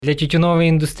Для тютюнової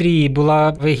індустрії була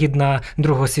вигідна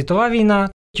Друга світова війна.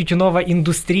 Тютюнова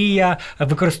індустрія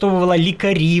використовувала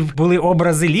лікарів. Були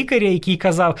образи лікаря, який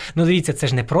казав, ну дивіться, це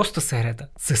ж не просто сигарета,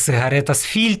 це сигарета з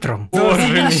фільтром.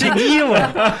 Це інше діло.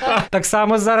 Так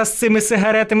само зараз з цими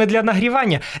сигаретами для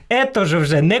нагрівання. Ето ж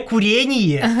вже не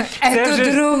куріння.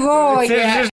 Це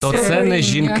другое. То це не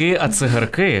жінки, а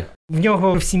цигарки. В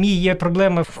нього в сім'ї є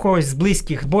проблеми, в когось з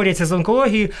близьких борються з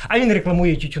онкологією, а він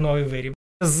рекламує тютюновий виріб.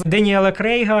 З Денієла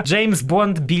Крейґа Джеймс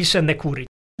Бонд більше не курить.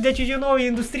 Для тютюнової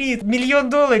індустрії $1 мільйон,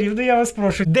 ну я вас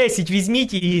прошу, 10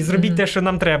 візьміть і зробіть те, що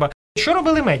нам треба. Що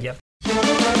робили медіа?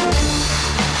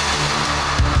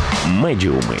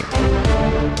 Медіуми.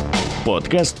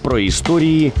 Подкаст про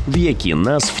історії, в які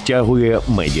нас втягує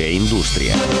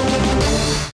медіаіндустрія.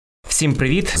 Всім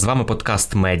привіт! З вами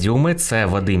подкаст «Медіуми». Це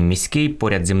Вадим Міський,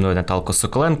 поряд зі мною Наталка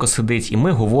Соколенко сидить. І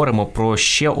ми говоримо про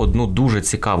ще одну дуже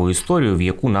цікаву історію, в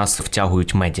яку нас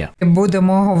втягують медіа.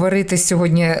 Будемо говорити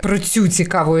сьогодні про цю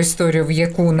цікаву історію, в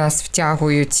яку нас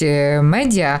втягують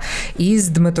медіа, із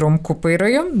Дмитром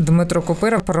Купирою. Дмитро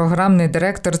Купира – програмний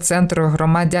директор Центру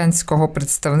громадянського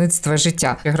представництва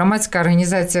 «Життя». Громадська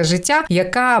організація «Життя»,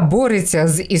 яка бореться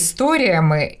з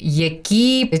історіями,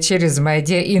 які через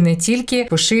медіа і не тільки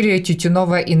поширюють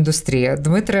тютюнова індустрія.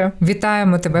 Дмитре,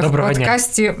 вітаємо тебе в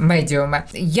подкасті «Медіуми».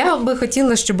 Я би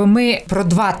хотіла, щоб ми про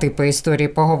два типи історії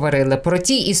поговорили. Про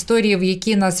ті історії, в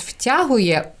які нас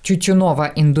втягує тютюнова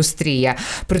індустрія,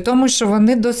 при тому, що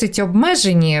вони досить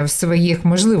обмежені в своїх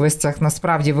можливостях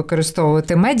насправді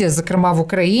використовувати медіа, зокрема в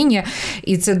Україні,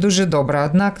 і це дуже добре.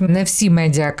 Однак не всі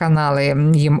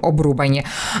медіаканали їм обрубані.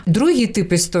 Другий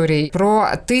тип історій про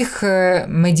тих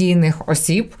медійних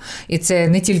осіб, і це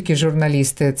не тільки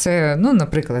журналісти, це,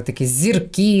 наприклад, такі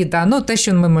зірки, те,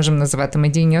 що ми можемо називати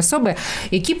медійні особи,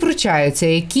 які пручаються,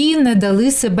 які не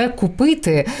дали себе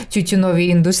купити тютюновій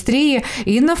індустрії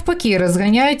і навпаки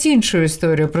розганяють іншу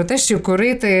історію про те, що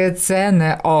курити – це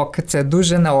не ок, це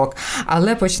дуже не ок.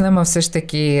 Але почнемо все ж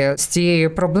таки з цієї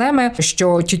проблеми,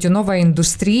 що тютюнова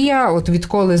індустрія, от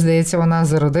відколи, здається, вона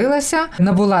зародилася,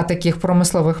 набула таких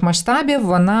промислових масштабів,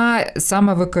 вона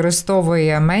саме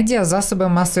використовує медіа, засоби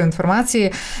масової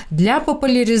інформації для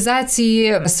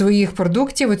популяризації своїх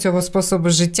продуктів, цього способу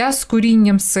життя з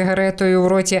курінням, з сигаретою в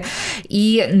роті.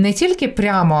 І не тільки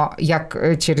прямо, як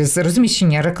через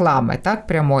розміщення реклами, так,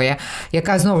 прямої,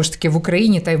 яка, знову ж таки, в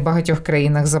Україні та й в багатьох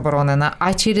країнах заборонена,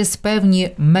 а через певні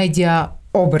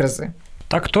медіаобрази.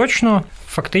 Так точно.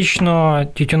 Фактично,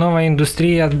 тютюнова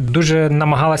індустрія дуже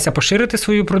намагалася поширити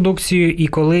свою продукцію, і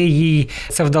коли їй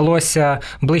це вдалося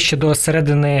ближче до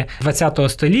середини ХХ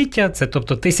століття, це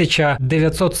тобто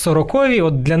 1940-ві,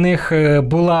 от для них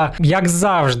була, як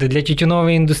завжди, для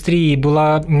тютюнової індустрії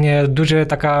була дуже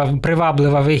така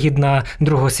приваблива, вигідна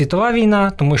Друга світова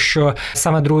війна, тому що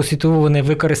саме Другу світову вони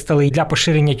використали для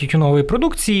поширення тютюнової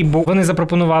продукції, бо вони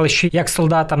запропонували, що як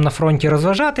солдатам на фронті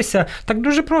розважатися, так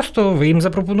дуже просто, ви їм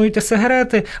запропонуєте сигарети,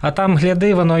 а там,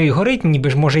 гляди, воно і горить, ніби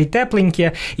ж може і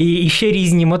тепленьке, і ще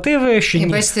різні мотиви, що,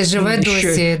 бачите, живе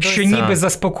досі. Що ніби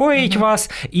заспокоїть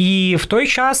вас. І в той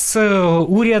час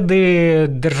уряди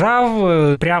держав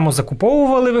прямо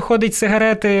закуповували, виходить,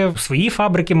 сигарети, свої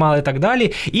фабрики мали і так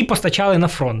далі, і постачали на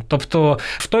фронт. Тобто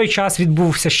в той час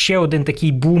відбувся ще один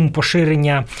такий бум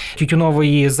поширення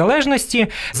тютюнової залежності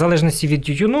від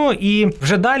тютюну, і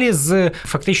вже далі з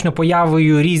фактично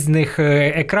появою різних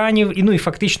екранів, і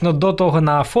фактично до того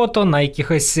на фото, на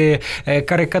якихось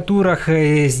карикатурах,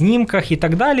 знімках і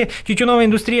так далі. Тютюнова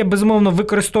індустрія, безумовно,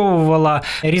 використовувала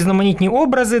різноманітні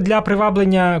образи для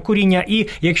приваблення куріння. І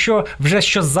якщо вже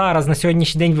що зараз на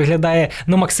сьогоднішній день виглядає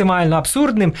максимально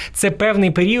абсурдним, це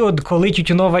певний період, коли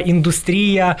тютюнова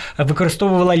індустрія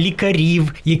використовувала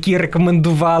лікарів, які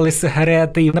рекомендували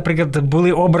сигарети. Наприклад,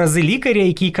 були образи лікаря,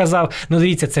 який казав,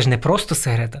 дивіться, це ж не просто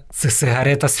сигарета, це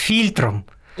сигарета з фільтром.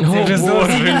 Це вже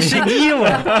зовсім інше діло.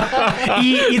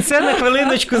 І це на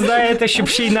хвилиночку, знаєте, щоб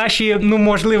ще й наші,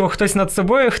 можливо, хтось над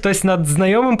собою, хтось над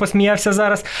знайомим посміявся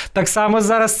зараз. Так само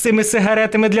зараз з цими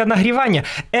сигаретами для нагрівання.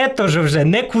 Ето ж вже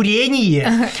не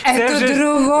куріння. Це вже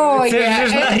другое. Це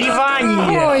вже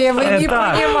нагрівання. Ви не розумієте.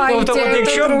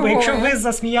 Тобто, якщо ви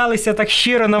засміялися так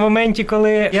щиро на моменті,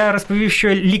 коли я розповів, що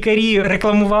лікарі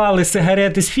рекламували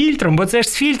сигарети з фільтром, бо це ж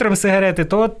з фільтром сигарети,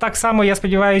 то так само, я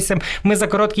сподіваюся, ми за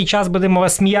короткий час будемо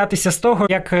вас сміятися з того,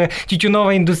 як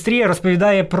тютюнова індустрія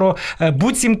розповідає про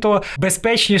буцімто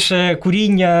безпечніше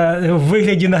куріння в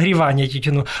вигляді нагрівання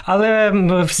тютюну. Але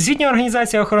Всесвітня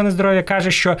організація охорони здоров'я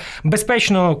каже, що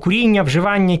безпечного куріння,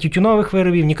 вживання тютюнових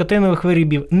виробів, нікотинових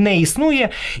виробів не існує,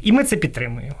 і ми це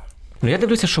підтримуємо. Я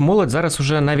дивлюся, що молодь зараз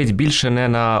уже навіть більше не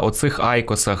на оцих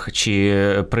айкосах чи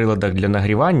приладах для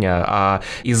нагрівання, а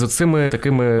із оцими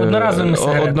такими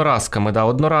одноразками.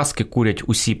 Одноразки курять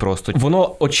усі просто.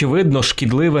 Воно, очевидно,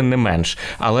 шкідливе не менш.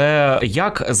 Але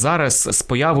як зараз з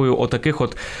появою отаких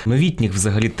от новітніх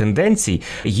взагалі тенденцій,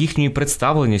 їхньою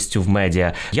представленістю в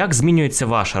медіа, як змінюється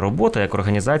ваша робота як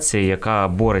організація, яка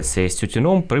бореться із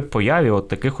тютюном при появі от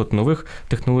таких от нових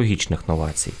технологічних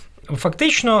новацій?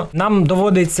 Фактично, нам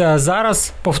доводиться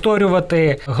зараз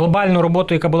повторювати глобальну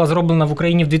роботу, яка була зроблена в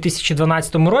Україні в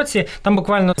 2012 році. Там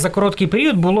буквально за короткий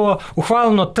період було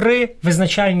ухвалено 3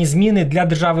 визначальні зміни для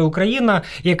держави Україна,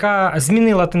 яка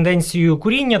змінила тенденцію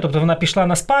куріння, тобто вона пішла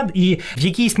на спад, і в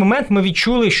якийсь момент ми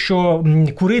відчули, що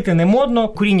курити не модно,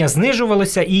 куріння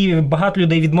знижувалося, і багато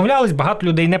людей відмовлялись, багато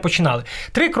людей не починали.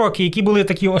 3 кроки, які були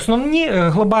такі основні,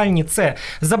 глобальні, це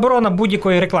заборона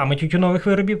будь-якої реклами тютюнових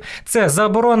виробів, це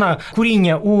заборона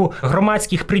куріння у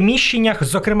громадських приміщеннях,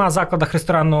 зокрема закладах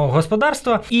ресторанного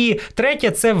господарства. І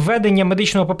третє – це введення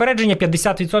медичного попередження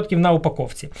 50% на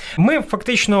упаковці. Ми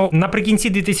фактично наприкінці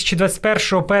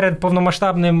 2021-го, перед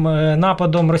повномасштабним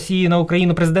нападом Росії на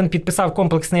Україну, президент підписав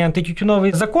комплексний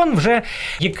антитютюновий закон, вже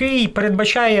який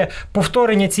передбачає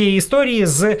повторення цієї історії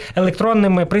з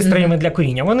електронними пристроями для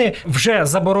куріння. Вони вже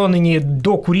заборонені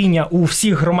до куріння у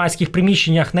всіх громадських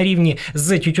приміщеннях на рівні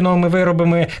з тютюновими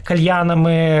виробами,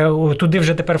 кальянами. Туди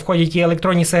вже тепер входять і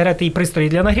електронні сигарети, і пристрої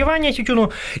для нагрівання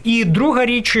тютюну. І друга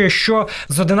річ, що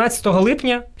з 11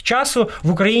 липня часу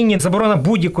в Україні заборона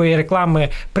будь-якої реклами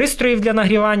пристроїв для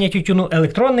нагрівання тютюну,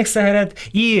 електронних сигарет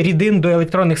і рідин до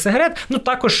електронних сигарет.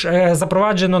 Також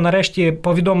запроваджено нарешті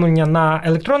повідомлення на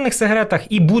електронних сигаретах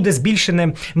і буде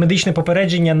збільшене медичне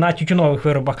попередження на тютюнових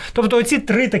виробах. Тобто оці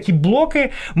 3 такі блоки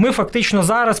ми фактично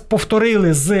зараз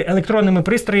повторили з електронними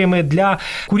пристроями для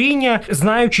куріння,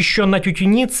 знаючи, що на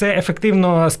тютюні це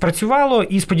ефективно спрацювало,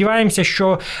 і сподіваємося,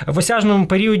 що в осяжному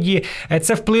періоді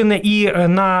це вплине і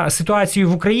на ситуацію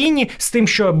в Україні з тим,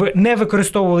 щоб не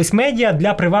використовувались медіа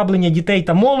для приваблення дітей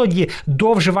та молоді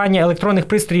до вживання електронних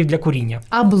пристроїв для куріння.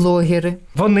 А блогери?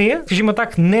 Вони, скажімо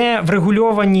так, не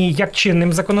врегульовані як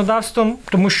чинним законодавством,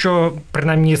 тому що,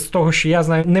 принаймні з того, що я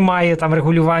знаю, немає там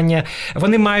регулювання.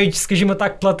 Вони мають, скажімо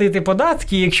так, платити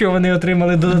податки, якщо вони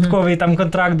отримали додатковий там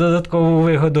контракт, додаткову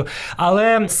вигоду.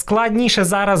 Але складніше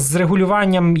зараз з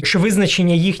регулюванням, що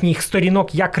визначення їхніх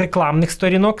сторінок як рекламних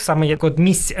сторінок, саме як от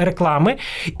місць реклами.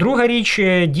 Друга річ,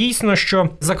 дійсно, що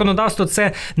законодавство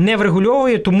це не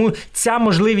врегульовує, тому ця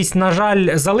можливість, на жаль,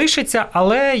 залишиться,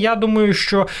 але я думаю,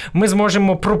 що ми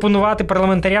зможемо пропонувати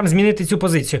парламентарям змінити цю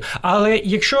позицію. Але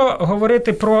якщо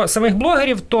говорити про самих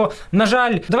блогерів, то, на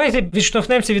жаль, давайте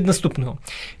відштовхнемося від наступного.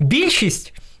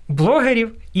 Більшість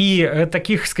блогерів і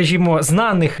таких, скажімо,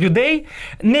 знаних людей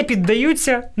не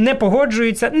піддаються, не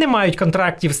погоджуються, не мають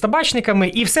контрактів з табачниками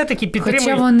і все-таки підтримують.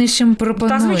 Хоча вони ж їм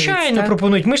пропонують. Та, звичайно,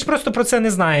 пропонують. Ми ж просто про це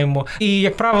не знаємо. І,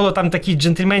 як правило, там такі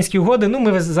джентльменські угоди,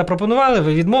 ми запропонували,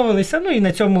 ви відмовилися, і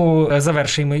на цьому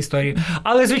завершуємо історію.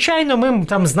 Але, звичайно, ми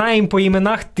там знаємо по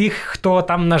іменах тих, хто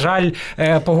там, на жаль,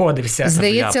 погодився.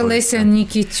 Здається, Леся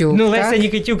Нікітюк. Леся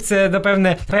Нікітюк – це,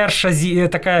 напевне, перша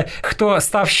така, хто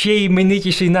став ще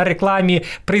іменитіший на рекламі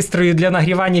пристрою для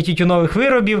нагрівання тютюнових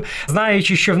виробів,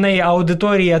 знаючи, що в неї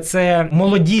аудиторія – це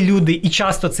молоді люди і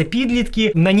часто це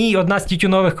підлітки. На ній одна з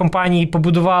тютюнових компаній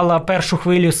побудувала першу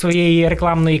хвилю своєї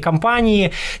рекламної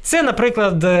кампанії. Це,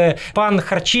 наприклад, пан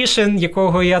Харчишин,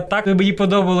 якого мені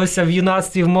подобалося в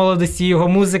юнацтві, в молодості його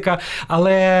музика,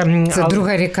 але... Це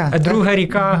 «Друга ріка». «Друга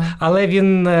ріка», але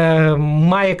він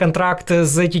має контракт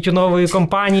з тютюновою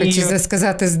компанією. Хочеться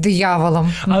сказати, з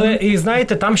дияволом. Але, і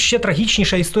знаєте, там ще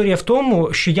трагічніша історія в тому,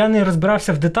 що я не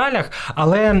розбирався в деталях,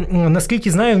 але,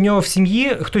 наскільки знаю, в нього в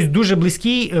сім'ї хтось дуже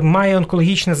близький має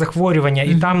онкологічне захворювання,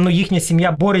 і там їхня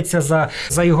сім'я бореться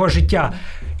за його життя.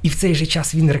 І в цей же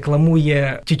час він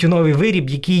рекламує тютюновий виріб,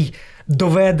 який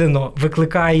доведено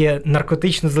викликає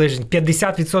наркотичну залежність.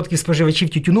 50% споживачів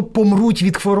тютюну помруть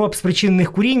від хвороб,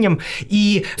 спричинених курінням.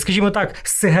 І, скажімо так,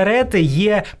 сигарети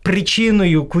є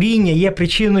причиною куріння, є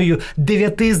причиною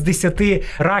 9 з 10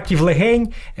 раків легень,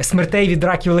 смертей від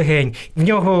раків легень. В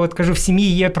нього, в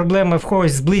сім'ї є проблема в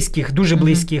когось з близьких, дуже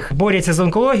близьких, борються з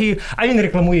онкологією, а він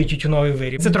рекламує тютюновий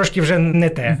виріб. Це трошки вже не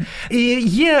те. І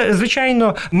є,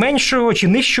 звичайно, меншого чи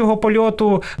нижчого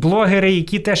польоту блогери,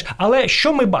 які теж... Але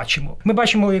що ми бачимо? Ми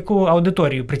бачимо, яку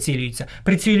аудиторію прицілюються.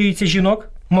 Прицілюються жінок,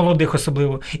 молодих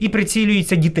особливо, і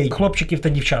прицілюються дітей, хлопчиків та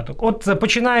дівчаток. От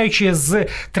починаючи з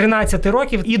 13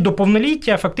 років і до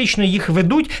повноліття фактично їх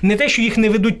ведуть, не те, що їх не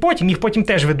ведуть потім, їх потім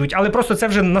теж ведуть, але просто це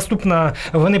вже наступна,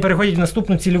 вони переходять в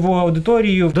наступну цільову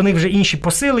аудиторію, до них вже інші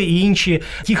посили і інші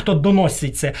ті, хто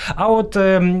доносить це. А от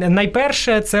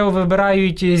найперше це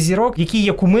вибирають зірок, які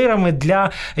є кумирами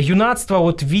для юнацтва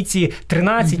от в віці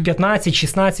 13, 15,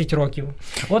 16 років.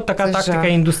 От така це тактика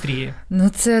індустрії. Ну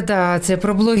це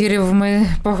про блогерів ми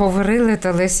поговорили,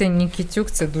 та Леся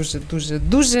Нікітюк це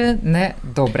дуже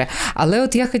недобре. Але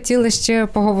от я хотіла ще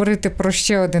поговорити про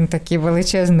ще один такий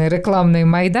величезний рекламний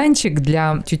майданчик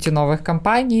для тютюнових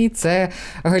компаній. Це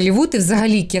Голлівуд і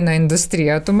взагалі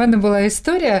кіноіндустрія. От у мене була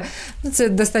історія, це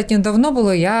достатньо давно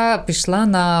було, я пішла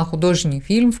на художній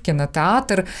фільм в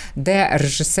кінотеатр, де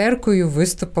режисеркою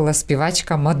виступила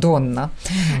співачка Мадонна.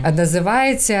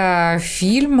 Називається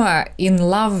фільм «In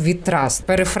Love with Trust».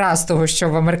 Перефраз того, що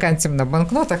в американців на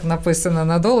банкнотах написано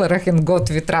на доларах «In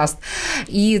God we trust».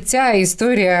 І ця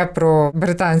історія про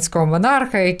британського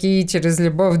монарха, який через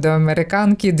любов до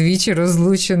американки двічі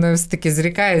розлученої все-таки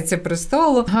зрікається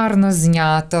престолу. Гарно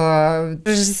знято.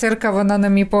 Режисерка, вона, на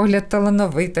мій погляд,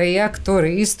 талановита, і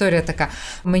актори, і історія така.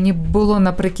 Мені було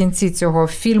наприкінці цього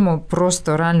фільму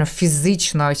просто реально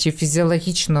фізично чи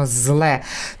фізіологічно зле,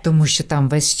 тому що там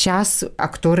весь час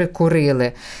актори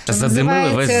курили. Задимили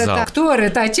весь зал.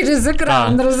 Актори, через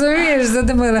екран, розумієш,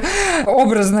 задимили.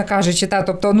 Образно кажучи,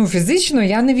 тобто, фізично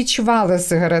я не відчувала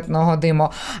сигаретного диму,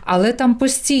 але там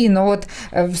постійно, от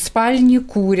в спальні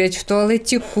курять, в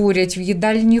туалеті курять, в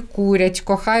їдальні курять,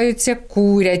 кохаються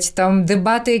курять, там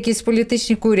дебати якісь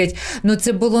політичні курять.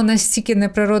 Це було настільки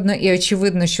неприродно і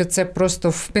очевидно, що це просто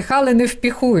впихали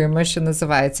невпіхуємо, що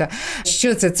називається.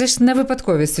 Що це? Це ж не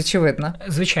випадковість, очевидно.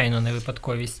 Звичайно, не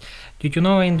випадковість.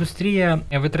 Тютюнова індустрія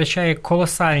витрачає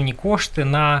колосальні кошти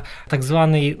на так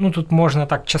званий, тут можна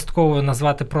так частково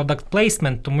назвати product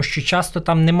placement, тому що часто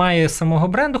там немає самого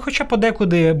бренду, хоча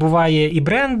подекуди буває і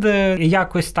бренд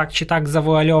якось так чи так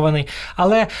завуальований,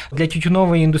 але для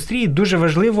тютюнової індустрії дуже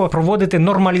важливо проводити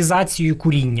нормалізацію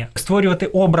куріння, створювати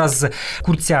образ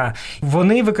курця.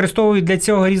 Вони використовують для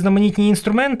цього різноманітні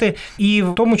інструменти і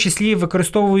в тому числі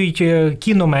використовують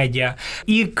кіномедіа.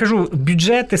 І кажу,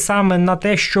 бюджети саме на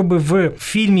те, щоб в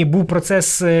фільмі був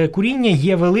процес куріння,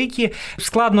 є великі.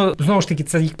 Складно, знову ж таки,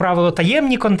 це, як правило,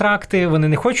 таємні контракти, вони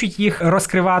не хочуть їх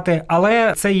розкривати,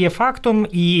 але це є фактом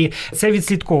і це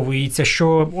відслідковується,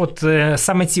 що от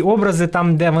саме ці образи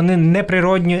там, де вони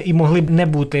неприродні і могли б не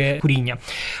бути куріння.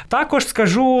 Також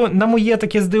скажу, на моє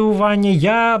таке здивування,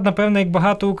 я, напевно, як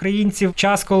багато українців,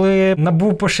 час, коли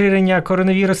набув поширення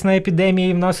коронавірусної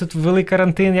епідемії, в нас тут ввели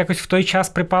карантин, якось в той час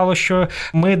припало, що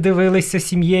ми дивилися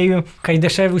сім'єю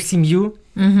Кайдашеву сім'ю.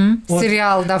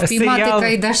 Серіал,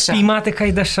 «Впіймати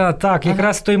Кайдаша». Так,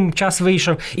 якраз в той час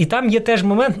вийшов. І там є теж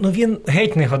момент, він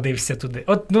геть не годився туди.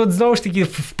 От знову ж таки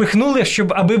впихнули,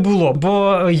 щоб аби було.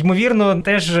 Бо, ймовірно,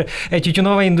 теж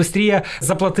тютюнова індустрія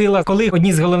заплатила, коли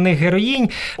одні з головних героїнь,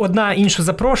 одна іншу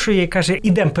запрошує і каже,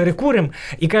 ідемо перекуримо.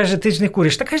 І каже, ти ж не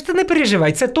куриш. Та каже, ти не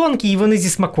переживай, це тонкі і вони зі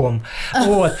смаком.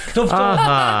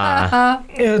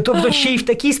 Тобто ще й в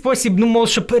такий спосіб,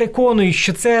 що переконують,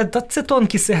 що це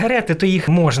тонкі сигарети, то їх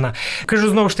можна. Кажу,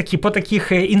 знову ж таки, по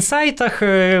таких інсайтах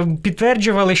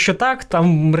підтверджували, що так,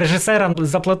 там режисерам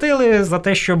заплатили за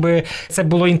те, щоб це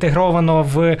було інтегровано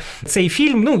в цей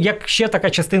фільм, як ще така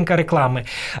частинка реклами.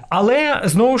 Але,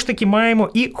 знову ж таки, маємо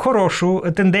і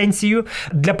хорошу тенденцію.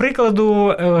 Для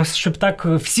прикладу, щоб так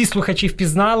всі слухачі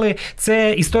впізнали,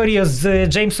 це історія з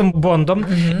Джеймсом Бондом.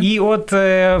 І от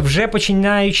вже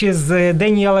починаючи з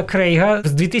Денієла Крейґа,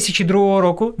 з 2002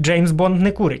 року Джеймс Бонд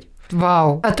не курить.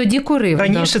 Вау. А тоді курив.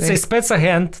 Раніше цей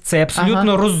спецагент, це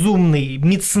абсолютно розумний,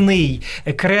 міцний,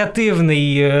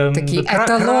 креативний, такий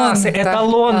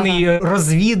еталонний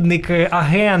розвідник,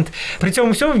 агент. При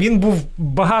цьому всьому він був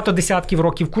багато десятків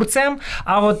років курцем,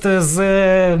 а от з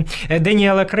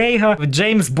Денієла Крейґа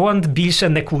Джеймс Бонд більше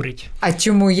не курить. А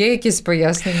чому є якісь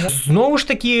пояснення? Знову ж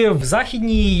таки, в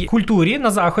західній культурі,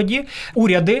 на Заході,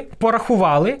 уряди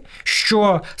порахували,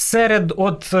 що серед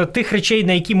тих речей,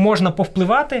 на які можна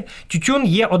повпливати, тютюн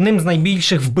є одним з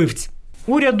найбільших вбивць.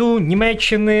 Уряду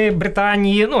Німеччини,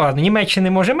 Британії,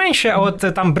 Німеччини може менше, а от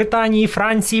там Британії,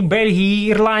 Франції, Бельгії,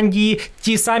 Ірландії,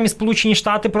 ті самі Сполучені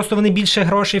Штати, просто вони більше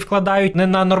грошей вкладають не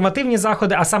на нормативні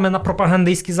заходи, а саме на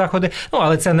пропагандистські заходи.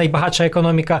 Але це найбагатша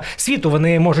економіка світу,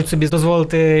 вони можуть собі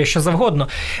дозволити що завгодно.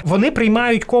 Вони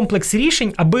приймають комплекс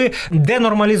рішень, аби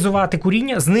денормалізувати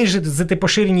куріння, знизити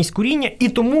поширеність куріння, і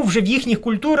тому вже в їхніх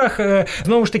культурах,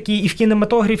 знову ж таки, і в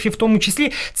кінематографі в тому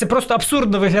числі, це просто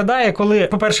абсурдно виглядає, коли,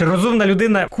 по-перше, розумна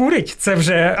людина курить, це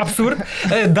вже абсурд.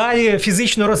 Далі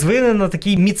фізично розвинена,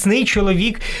 такий міцний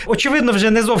чоловік. Очевидно,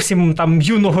 вже не зовсім там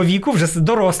юного віку, вже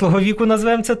дорослого віку,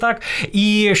 назвемо це так.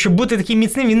 І щоб бути таким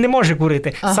міцним, він не може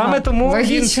курити. Саме тому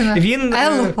він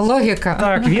логіка.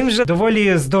 Так, він вже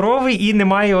доволі здоровий і не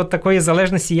має от такої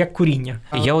залежності, як куріння.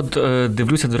 Я от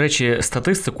дивлюся, до речі,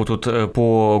 статистику тут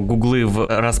погуглив,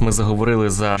 раз ми заговорили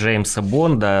за Джеймса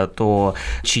Бонда, то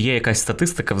чи є якась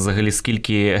статистика взагалі,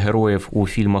 скільки героїв у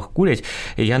фільмах курять?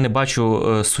 Я не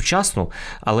бачу сучасну,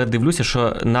 але дивлюся,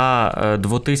 що на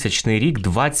 2000 рік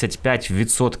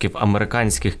 25%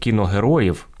 американських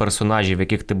кіногероїв, персонажів,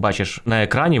 яких ти бачиш на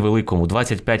екрані великому,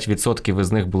 25%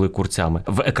 із них були курцями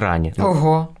в екрані.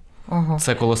 Ого.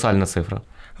 Це колосальна цифра.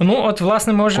 Ну, от,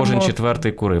 власне, можемо... Кожен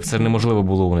четвертий курив. Це неможливо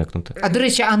було уникнути. А, до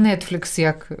речі, а Netflix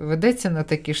як ведеться на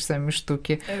такі ж самі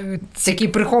штуки? Такий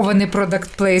прихований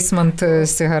продакт-плейсмент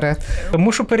сигарет.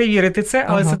 Мушу перевірити це,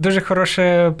 але це дуже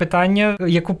хороше питання,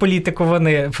 яку політику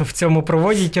вони в цьому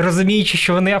проводять, розуміючи,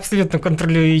 що вони абсолютно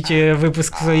контролюють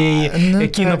випуск своєї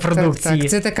кінопродукції. Так.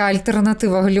 Це така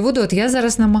альтернатива Голлівуду. От я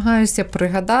зараз намагаюся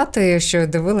пригадати, що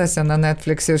дивилася на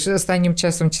Netflix. Останнім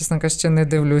часом, чесно кажучи, не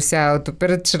дивлюся. От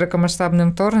перед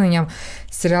широкомасштабним вторгненням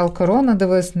серіал «Корона»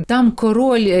 дивилась. Там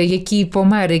король, який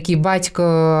помер, який батько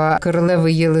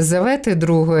королеви Єлизавети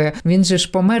II, він же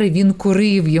ж помер і він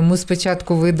курив. Йому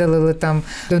спочатку видалили там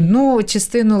одну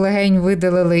частину легень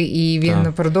видалили, і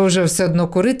він продовжував все одно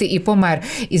курити і помер.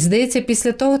 І, здається,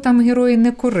 після того там герої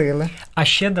не курили. А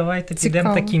ще давайте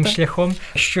підемо таким шляхом,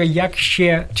 що як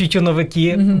ще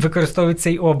тютюновики використовують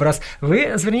цей образ.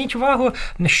 Ви зверніть увагу,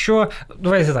 що,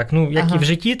 давайте так, як і в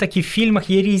житті, так і в фільмах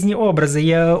є різні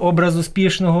образи. Є образ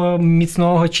успішного,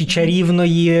 міцного чи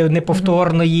чарівної,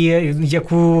 неповторної,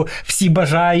 яку всі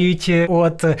бажають.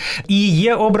 І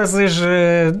є образи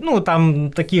ж,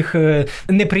 таких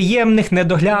неприємних,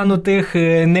 недоглянутих,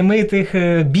 немитих,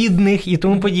 бідних і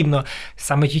тому подібне.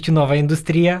 Саме тютюнова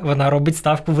індустрія, вона робить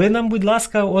ставку. Ви нам, будь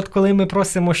ласка, от коли ми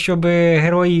просимо, щоб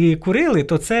герої курили,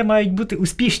 то це мають бути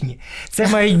успішні. Це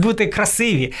мають бути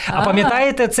красиві. А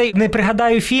пам'ятаєте цей, не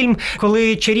пригадаю фільм,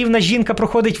 коли чарівна жінка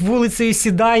проходить вулицею,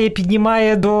 сідає,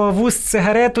 піднімає до вуст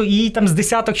сигарету, і їй там з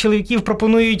десяток чоловіків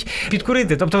пропонують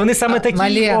підкурити. Тобто вони саме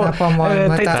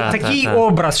такий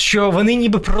образ, що вони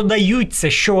ніби продаються,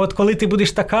 що от коли ти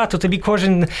будеш така, то тобі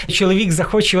кожен чоловік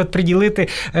захоче приділити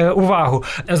увагу.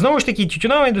 Знову ж таки,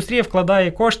 тютюнова індустрія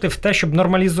вкладає кошти в те, щоб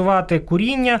нормалізувати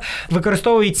куріння,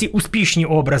 використовує ці успішні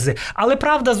образи. Але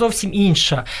правда зовсім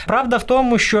інша. Правда в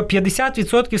тому, що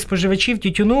 50% споживачів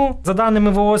тютюну, за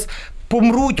даними ВООЗ,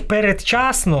 помруть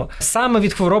передчасно саме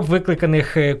від хвороб,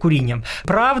 викликаних курінням.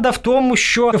 Правда в тому,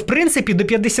 що, в принципі, до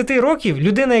 50 років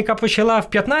людина, яка почала в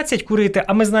 15 курити,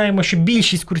 а ми знаємо, що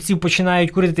більшість курців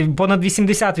починають курити, понад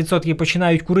 80%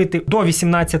 починають курити до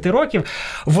 18 років,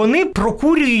 вони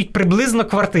прокурюють приблизно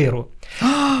квартиру.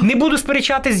 Не буду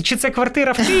сперечатись, чи це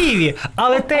квартира в Києві,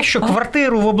 але те, що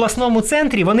квартиру в обласному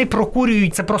центрі, вони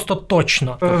прокурюють, це просто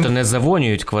точно. Тобто не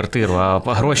завонюють квартиру, а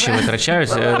гроші витрачають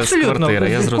з квартири,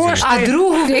 я зрозумів. А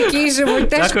другу, в якій живуть,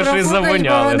 теж прокурюють,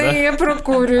 бо вони її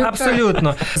прокурюють.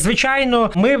 Абсолютно.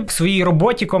 Звичайно, ми в своїй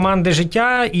роботі команди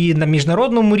 «Життя» і на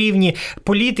міжнародному рівні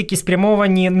політики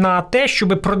спрямовані на те,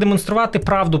 щоб продемонструвати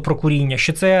правду про куріння,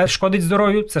 що це шкодить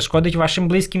здоров'ю, це шкодить вашим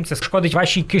близьким, це шкодить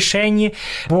вашій кишені,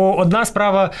 бо одна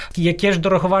справа, яке ж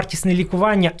дороговартісне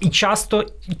лікування, і часто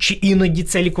чи іноді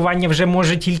це лікування вже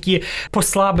може тільки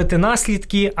послабити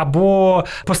наслідки або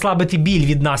послабити біль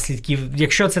від наслідків.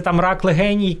 Якщо це там рак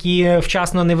легень, які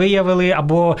вчасно не виявили,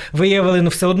 або виявили,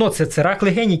 все одно це рак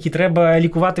легень, який треба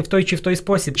лікувати в той чи в той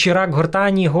спосіб. Чи рак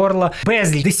гортані, горла,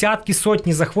 безліч, десятки,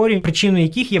 сотні захворювань, причиною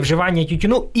яких є вживання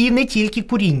тютюну і не тільки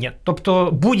куріння. Тобто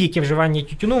будь-яке вживання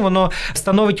тютюну, воно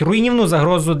становить руйнівну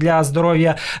загрозу для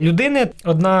здоров'я людини.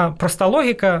 Одна проста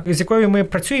логіка, з якою ми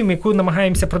працюємо, яку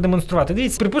намагаємося продемонструвати.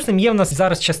 Дивіться, припустимо, є в нас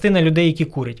зараз частина людей, які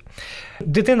курять.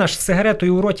 Дитина ж з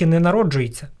сигаретою у роті не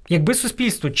народжується. Якби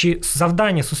суспільство чи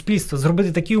завдання суспільства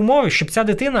зробити такі умови, щоб ця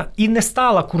дитина і не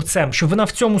стала курцем, щоб вона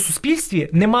в цьому суспільстві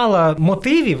не мала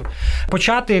мотивів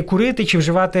почати курити чи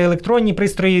вживати електронні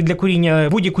пристрої для куріння,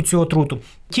 будь-яку цю отруту.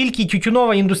 Тільки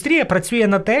тютюнова індустрія працює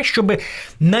на те, щоб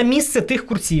на місце тих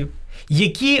курців,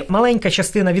 які маленька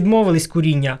частина відмовились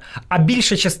куріння, а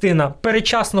більша частина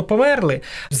передчасно померли,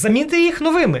 замінити їх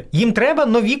новими. Їм треба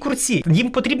нові курці, їм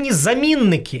потрібні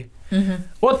замінники.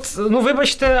 От,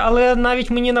 вибачте, але навіть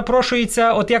мені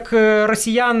напрошується, от як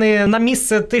росіяни на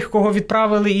місце тих, кого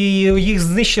відправили і їх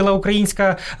знищила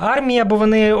українська армія, бо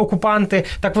вони окупанти,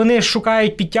 так вони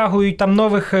шукають, підтягують там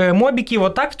нових мобіків.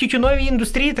 Отак в тютюновій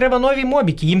індустрії треба нові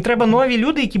мобіки. Їм треба нові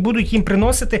люди, які будуть їм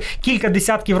приносити кілька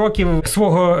десятків років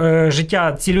свого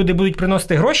життя. Ці люди будуть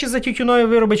приносити гроші за тютюнові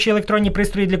вироби чи електронні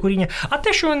пристрої для куріння. А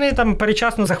те, що вони там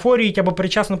передчасно захворюють або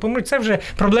передчасно помруть, це вже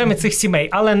проблеми цих сімей,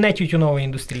 але не тютюнової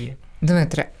індустрії.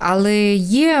 Дмитре, але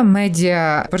є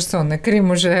медіаперсони, крім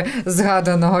уже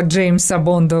згаданого Джеймса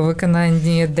Бонда у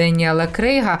виконанні Денієла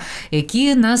Крейґа,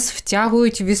 які нас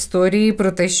втягують в історії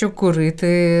про те, що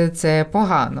курити – це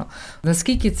погано.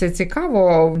 Наскільки це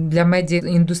цікаво для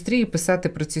медіаіндустрії писати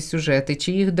про ці сюжети?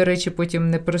 Чи їх, до речі, потім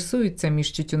не пресуються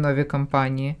між тютюнові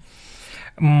компанії?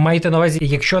 Маєте на увазі,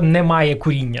 якщо немає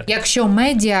куріння? Якщо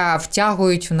медіа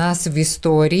втягують в нас в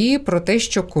історії про те,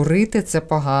 що курити – це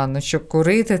погано, що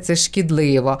курити – це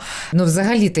шкідливо.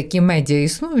 Взагалі такі медіа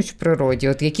існують в природі,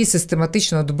 от які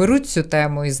систематично беруть цю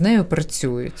тему і з нею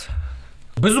працюють.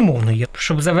 Безумовно є.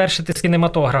 Щоб завершити з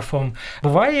кінематографом.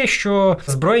 Буває, що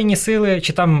Збройні сили,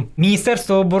 чи там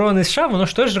Міністерство оборони США, воно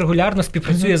ж теж регулярно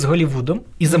співпрацює з Голлівудом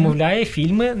і замовляє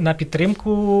фільми на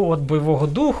підтримку от бойового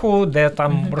духу, де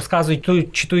там розказують ту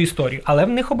чи ту історію. Але в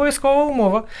них обов'язкова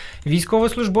умова.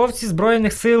 Військовослужбовці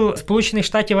Збройних сил Сполучених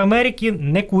Штатів Америки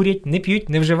не курять, не п'ють,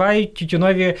 не вживають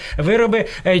тютюнові вироби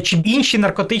чи інші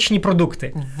наркотичні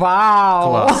продукти.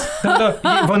 Вау! Клас. Тобто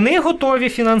вони готові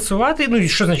фінансувати,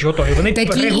 що значить готові? Вони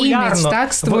такий імідж,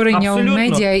 так? Створення у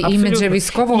медіа іміджа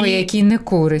військового, який не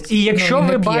курить. І якщо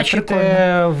ви бачите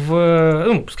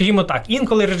скажімо так,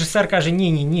 інколи режисер каже,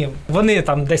 ні, вони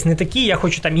там десь не такі, я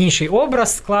хочу там інший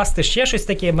образ скласти, ще щось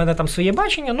таке, в мене там своє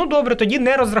бачення, добре, тоді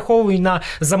не розраховуй на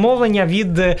замовлення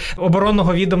від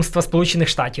оборонного відомства Сполучених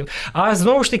Штатів. А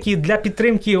знову ж таки, для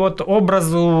підтримки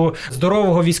образу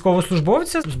здорового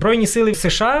військовослужбовця Збройні сили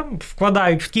США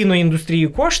вкладають в кіноіндустрію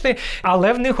кошти,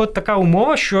 але в них от така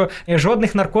умова, що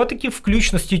жодних наркотиків,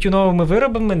 включно з тютюновими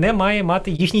виробами, не має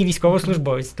мати їхній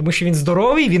військовослужбовець. Тому що він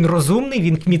здоровий, він розумний,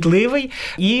 він кмітливий,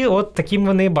 і от таким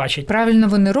вони бачать. Правильно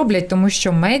вони роблять, тому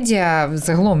що медіа,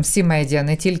 загалом всі медіа,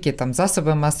 не тільки там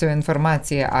засоби масової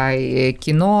інформації, а й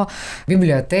кіно,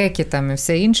 бібліотеки там і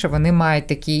все інше, вони мають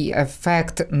такий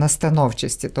ефект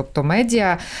настановчості. Тобто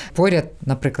медіа поряд,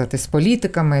 наприклад, із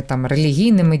політиками, там,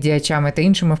 релігійними діячами та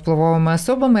іншими впливовими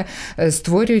особами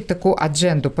створюють таку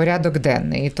адженду, порядок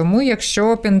денний. І тому,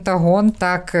 якщо Пентагон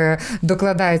так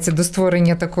докладається до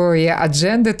створення такої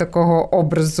адженди, такого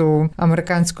образу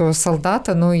американського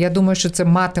солдата, я думаю, що це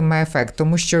матиме ефект,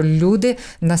 тому що люди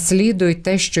наслідують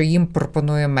те, що їм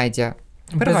пропонує медіа.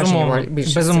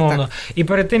 Безумовно. І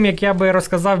перед тим, як я би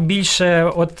розказав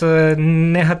більше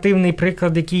негативний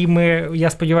приклад, який ми, я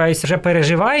сподіваюся, вже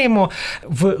переживаємо,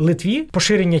 в Литві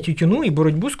поширення тютюну і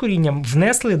боротьбу з курінням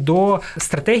внесли до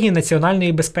стратегії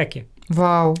національної безпеки.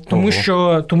 Вау.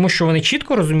 Тому що вони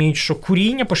чітко розуміють, що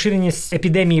куріння, поширення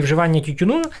епідемії вживання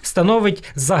тютюну становить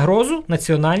загрозу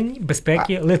національній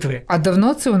безпеки Литви. А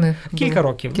давно це у них? Кілька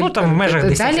років. В межах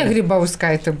 10 Далі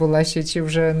Грибаускайте була ще, чи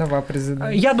вже нова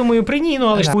президентка? Я думаю, при ній,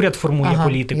 але ж уряд формує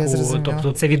політику.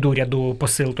 Тобто це від уряду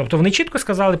посил. Тобто вони чітко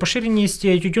сказали, поширеність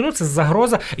тютюну – це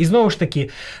загроза. І знову ж таки,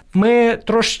 ми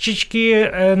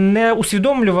трошечки не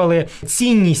усвідомлювали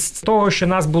цінність того, що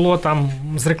нас було там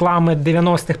з реклами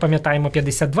 90-х, пам'ятаємо,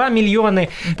 52 мільйони,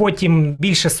 потім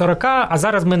більше 40, а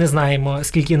зараз ми не знаємо,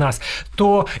 скільки нас.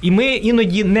 То і ми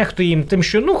іноді нехтуємо тим,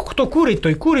 що хто курить,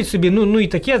 той курить собі, і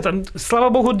таке. Слава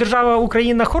Богу, держава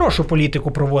Україна хорошу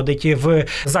політику проводить в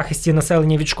захисті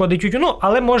населення від шкоди тютюну,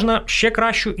 але можна ще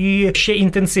кращу і ще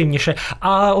інтенсивніше.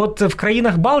 А от в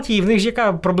країнах Балтії в них ж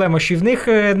яка проблема, що в них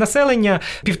населення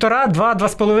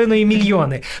 1,5-2,5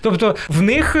 мільйони. Тобто в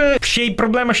них ще й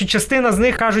проблема, що частина з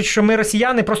них кажуть, що ми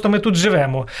росіяни, просто ми тут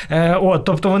живемо.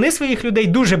 Тобто вони своїх людей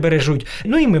дуже бережуть.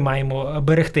 І ми маємо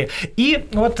берегти. І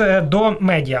до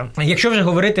медіа. Якщо вже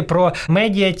говорити про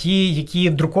медіа, ті, які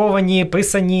друковані,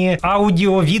 писані,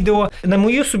 аудіо, відео, на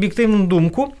мою суб'єктивну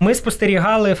думку, ми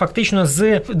спостерігали фактично з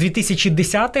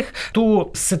 2010-х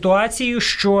ту ситуацію,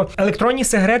 що електронні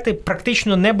сигарети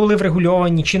практично не були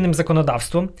врегульовані чинним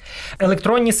законодавством.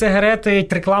 Електронні сигарети,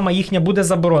 реклама їхня буде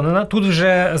заборонена. Тут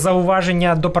вже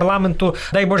зауваження до парламенту,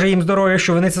 дай Боже їм здоров'я,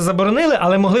 що вони це заборонили,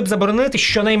 але могли б заборонити заборонити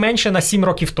щонайменше на 7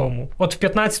 років тому. От в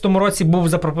 2015 році був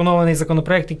запропонований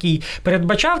законопроект, який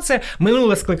передбачав це.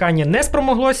 Минуле скликання не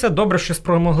спромоглося. Добре, що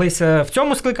спромоглися в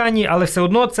цьому скликанні, але все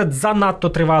одно це занадто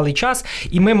тривалий час,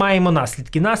 і ми маємо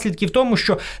наслідки. Наслідки в тому,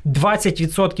 що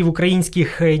 20%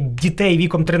 українських дітей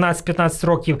віком 13-15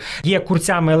 років є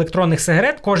курцями електронних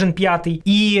сигарет, кожен п'ятий.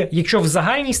 І якщо в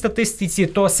загальній статистиці,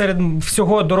 то серед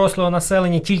всього дорослого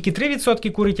населення тільки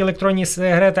 3% курять електронні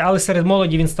сигарети, але серед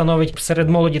молоді він становить, серед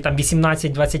молоді там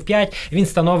 18-25, він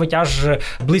становить аж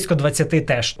близько 20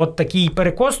 теж. От такий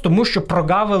перекос, тому що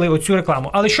прогавили оцю рекламу.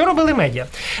 Але що робили медіа?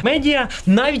 Медіа,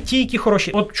 навіть ті, які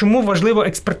хороші. От чому важливо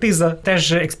експертиза,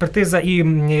 теж експертиза і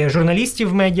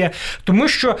журналістів медіа, тому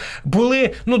що були,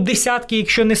 десятки,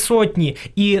 якщо не сотні,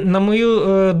 і, на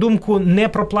мою думку,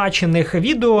 непроплачених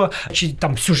відео, чи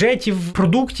там сюжетів,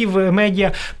 продуктів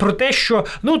медіа, про те, що,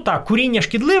 куріння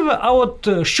шкідливе, а от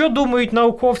що думають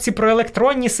науковці про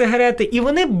електронні сигарети, і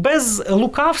вони без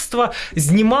лукавства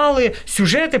знімали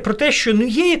сюжети про те, що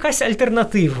є якась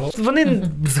альтернатива. Вони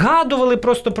згадували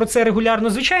просто про це регулярно.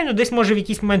 Звичайно, десь, може, в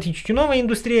якийсь момент і тютюнова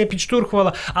індустрія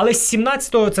підштурхувала, але з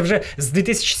 17-го, це вже з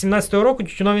 2017 року,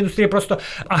 тютюнова індустрія просто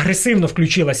агресивно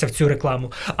включилася в цю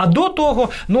рекламу. А до того,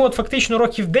 фактично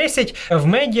років 10 в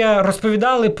медіа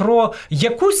розповідали про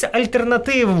якусь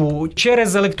альтернативу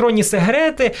через електронні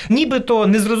сигарети, нібито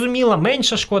незрозуміла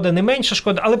менша шкода, не менша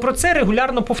шкода, але про це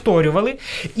регулярно повторювали.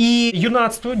 І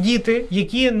юнацтво, діти,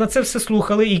 які на це все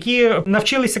слухали, які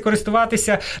навчилися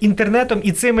користуватися інтернетом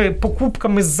і цими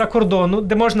покупками з-за кордону,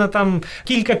 де можна там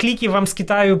кілька кліків вам з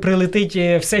Китаю прилетить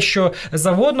все, що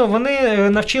завгодно, вони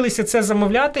навчилися це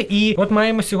замовляти. І от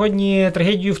маємо сьогодні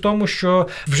трагедію в тому, що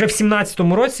вже в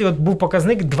 17-му році був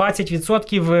показник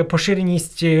 20%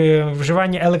 поширеність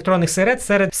вживання електронних сигарет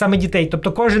серед саме дітей,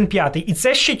 тобто кожен п'ятий. І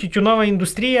це ще тютюнова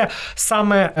індустрія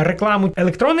саме рекламу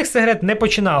електронних сигарет не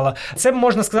починала. Це,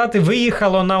 можна сказати,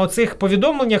 виїхало на оцих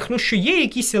повідомленнях, що є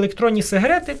якісь електронні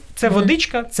сигарети, це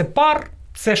водичка, це пар,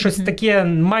 це щось таке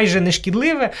майже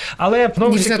нешкідливе, але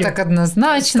знову ж таки... все так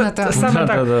однозначно. Саме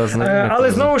так.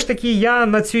 Але знову ж таки, я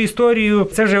на цю історію,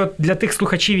 це вже для тих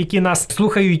слухачів, які нас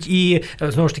слухають, і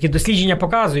знову ж таки дослідження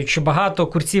показують, що багато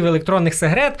курців електронних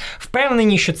сигарет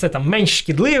впевнені, що це там менш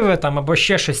шкідливе, або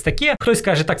ще щось таке. Хтось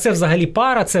каже, так це взагалі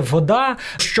пара, це вода.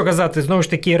 Що казати, знову ж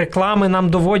таки, реклами нам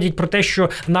доводять про те, що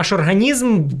наш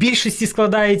організм в більшості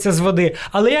складається з води.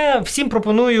 Але я всім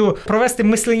пропоную провести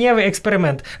мисленнєвий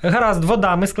експеримент. Гаразд,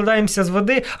 вода, ми складаємося з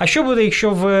води. А що буде, якщо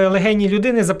в легені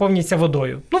людини заповняться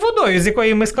водою? Водою, з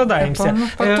якої ми складаємося.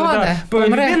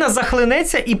 Людина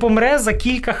захлинеться і помре за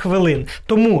кілька хвилин.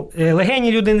 Тому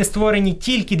легені людини створені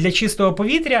тільки для чистого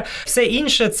повітря. Все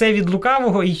інше – це від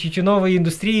лукавого і тютюнової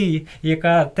індустрії,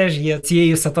 яка теж є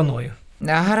цією сатаною.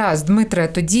 Гаразд, Дмитре,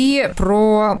 тоді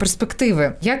про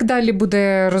перспективи. Як далі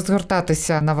буде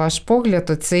розгортатися, на ваш погляд,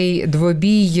 оцей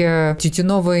двобій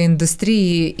тютюнової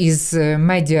індустрії із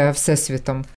медіа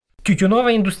всесвітом?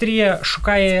 Тютюнова індустрія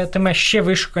шукатиме ще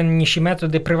вишуканіші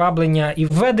методи приваблення і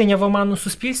введення в оману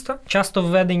суспільства, часто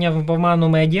введення в оману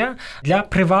медіа, для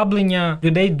приваблення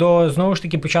людей до, знову ж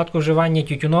таки, початку вживання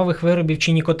тютюнових виробів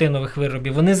чи нікотинових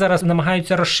виробів. Вони зараз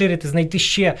намагаються розширити, знайти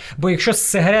ще, бо якщо з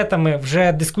сигаретами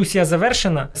вже дискусія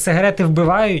завершена, сигарети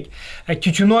вбивають,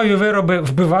 тютюнові вироби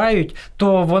вбивають,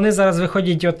 то вони зараз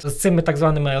виходять з цими так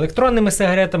званими електронними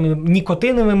сигаретами,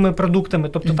 нікотиновими продуктами,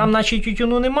 тобто там наче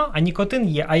тютюну нема, а нікотин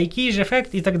є, а який ж ефект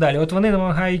і так далі. От вони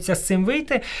намагаються з цим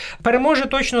вийти. Переможе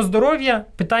точно здоров'я.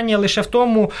 Питання лише в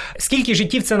тому, скільки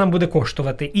життів це нам буде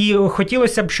коштувати. І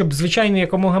хотілося б, щоб, звичайно,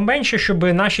 якомога менше, щоб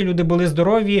наші люди були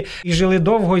здорові і жили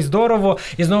довго і здорово.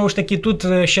 І знову ж таки, тут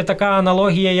ще така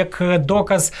аналогія, як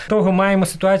доказ того, маємо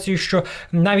ситуацію, що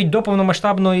навіть до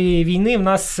повномасштабної війни в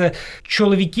нас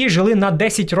чоловіки жили на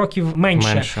 10 років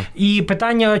менше. І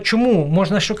питання, чому?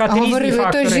 Можна шукати різні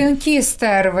фактори. То жінки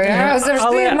стерви, я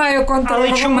завжди маю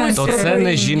контролювати. То це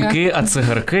не жінки, а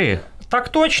цигарки. Так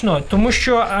точно, тому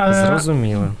що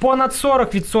понад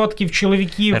 40%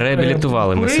 чоловіків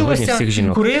реабілітували ми сьогодні всіх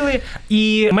жінок. Курили,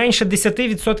 і менше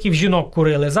 10% жінок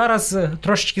курили. Зараз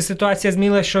трошечки ситуація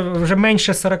змінилася, що вже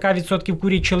менше 40%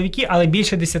 курять чоловіки, але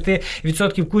більше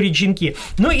 10% курять жінки.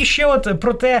 Ну і ще от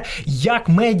про те, як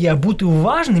медіа бути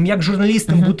уважним, як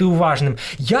журналістам бути уважним,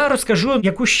 я розкажу,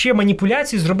 яку ще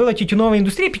маніпуляцію зробила тютюнова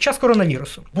індустрія під час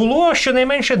коронавірусу. Було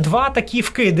щонайменше 2 такі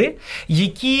вкиди,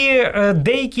 які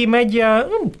деякі медіа медіа,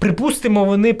 припустимо,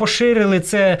 вони поширили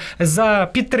це за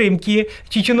підтримки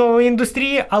тютюнової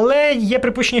індустрії, але є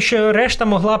припущення, що решта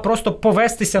могла просто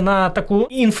повестися на таку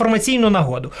інформаційну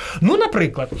нагоду.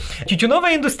 Наприклад, тютюнова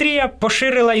індустрія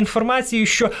поширила інформацію,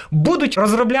 що будуть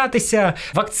розроблятися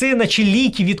вакцина чи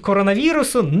ліки від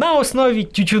коронавірусу на основі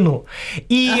тютюну.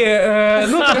 І,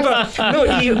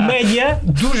 і медіа,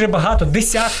 дуже багато,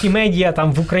 десятки медіа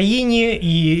там в Україні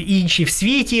і інші в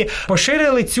світі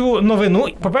поширили цю новину.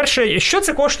 По-перше, що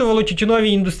це коштувало тютюновій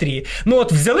індустрії?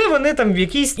 Взяли вони там в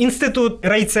якийсь інститут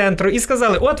райцентру і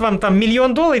сказали, от вам там $1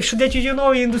 мільйон, що для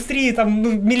тютюнової індустрії там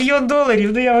 $1 мільйон,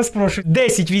 я вас прошу,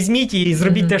 10 візьміть і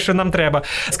зробіть те, що нам треба.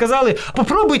 Сказали,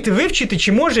 попробуйте вивчити,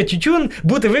 чи може тютюн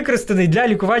бути використаний для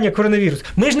лікування коронавірусу.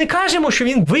 Ми ж не кажемо, що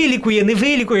він вилікує, не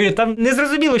вилікує, там не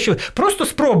зрозуміло, що. Просто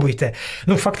спробуйте.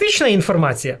 Фактична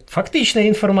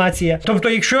інформація. Тобто,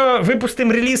 якщо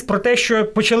випустимо реліз про те, що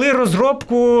почали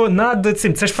розробку над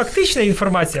цим, це ж фактична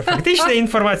інформація.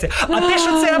 А те,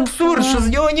 що це абсурд, що з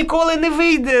нього ніколи не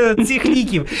вийде цих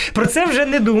ліків. Про це вже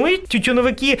не думають.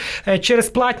 Тютюновики через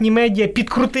платні медіа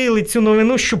підкрутили цю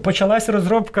новину, що почалась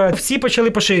розробка, всі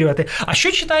почали поширювати. А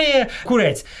що читає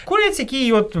курець? Курець,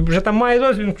 який вже там має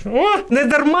досвід, не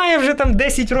дарма я вже там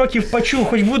 10 років пачу,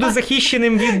 хоч буду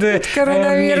захищеним від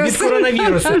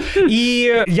коронавірусу.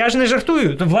 І я ж не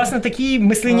жартую. То, власне, такий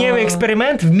мисленнєвий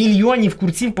експеримент в мільйонів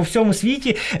курців по всьому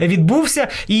світі відбувся.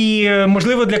 І,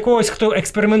 можливо, для когось, хто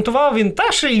експериментував, він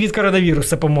ще і від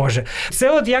коронавірусу поможе.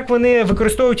 Це як вони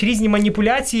використовують різні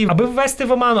маніпуляції, аби ввести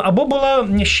в оману. Або було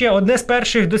ще одне з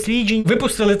перших досліджень.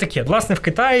 Випустили таке. Власне, в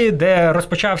Китаї, де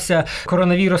розпочався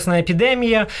коронавірусна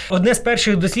епідемія. Одне з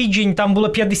перших досліджень, там було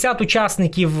 50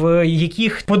 учасників,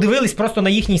 яких подивились просто на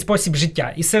їхній спосіб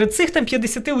життя. І серед цих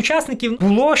 50 учасників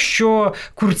було, що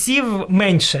курців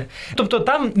менше. Тобто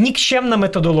там нікчемна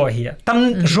методологія.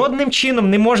 Там жодним чином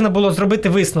не можна було зробити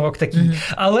висновок такий.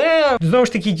 Але, знову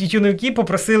ж таки, тютюновики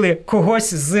попросили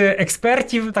когось з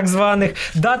експертів, так званих,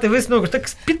 дати висновок. Так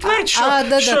підтвердь,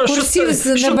 що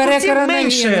курців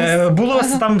менше було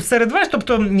там серед вас.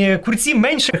 Тобто курці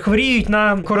менше хворіють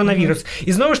на коронавірус.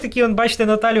 І знову ж таки, бачите,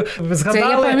 Наталю,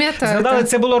 згадали,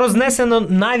 це було рознесено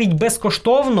навіть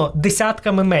безкоштовно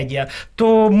десятками медіа.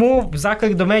 Тому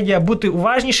заклик до медіа бути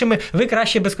уважнішими. Ви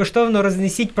краще безкоштовно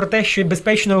рознесіть про те, що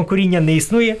безпечного куріння не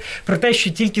існує, про те, що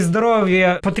тільки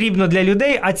здоров'я потрібно для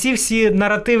людей, а ці всі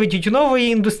наративи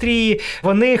тютюнової індустрії,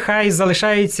 вони хай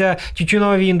залишаються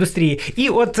тютюновій індустрії. І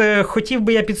хотів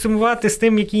би я підсумувати з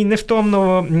тим, який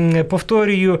невтомно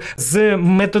повторюю з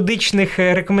методичних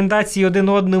рекомендацій один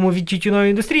одному від тютюнової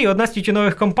індустрії. Одна з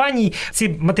тютюнових компаній,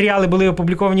 ці матеріали були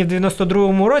опубліковані в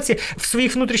 92-му році, в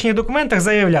своїх внутрішніх документах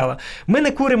заявляла: ми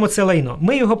не куримо це лайно,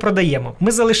 ми його продаємо.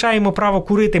 Ми залишаємо право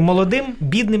курити молодим,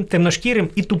 бідним, темношкірим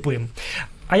і тупим.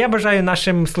 А я бажаю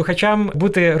нашим слухачам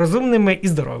бути розумними і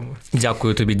здоровими.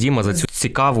 Дякую тобі, Діма, за цю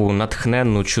цікаву,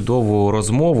 натхненну, чудову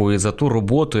розмову і за ту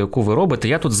роботу, яку ви робите.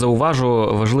 Я тут зауважу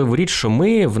важливу річ, що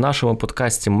ми в нашому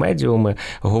подкасті «Медіуми»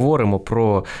 говоримо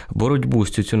про боротьбу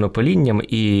з тютюнопалінням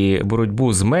і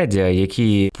боротьбу з медіа,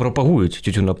 які пропагують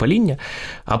тютюнопаління,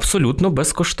 абсолютно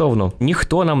безкоштовно.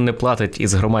 Ніхто нам не платить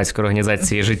із громадської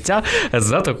організації «Життя»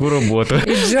 за таку роботу.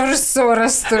 І Джордж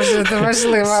Сорос теж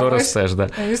важливо. Сорос теж,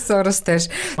 так. І Сорос теж.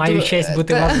 Маю честь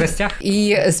бути у вас в гостях.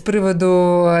 І з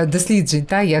приводу досліджень,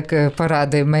 як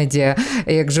поради медіа,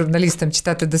 як журналістам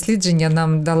читати дослідження,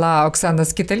 нам дала Оксана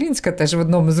Скіталінська, теж в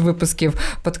одному з випусків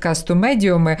подкасту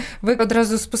 «Медіуми». Ви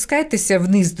одразу спускайтеся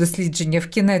вниз дослідження, в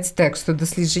кінець тексту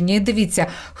дослідження і дивіться,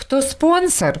 хто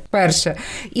спонсор, перше,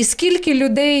 і скільки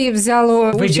людей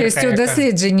взяло участь у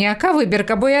дослідженні, яка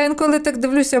вибірка. Бо я інколи так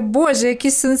дивлюся, боже,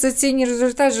 якісь сенсаційні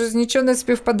результати, що нічого не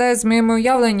співпадає з моїми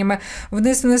уявленнями.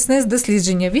 Вниз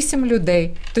дослідження. 8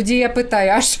 людей. Тоді я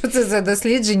питаю, а що це за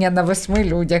дослідження на 8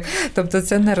 людях? Тобто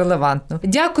це нерелевантно.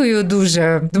 Дякую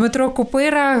дуже. Дмитро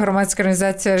Купира, громадська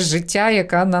організація «Життя»,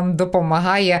 яка нам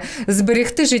допомагає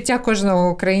зберегти життя кожного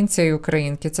українця і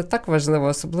українки. Це так важливо,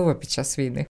 особливо під час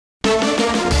війни.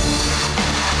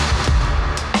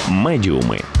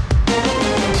 Медіуми.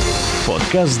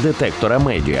 Подкаст детектора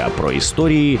медіа про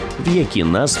історії, в які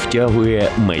нас втягує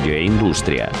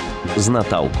медіаіндустрія. З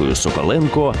Наталкою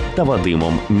Соколенко та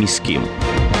Вадимом Міським.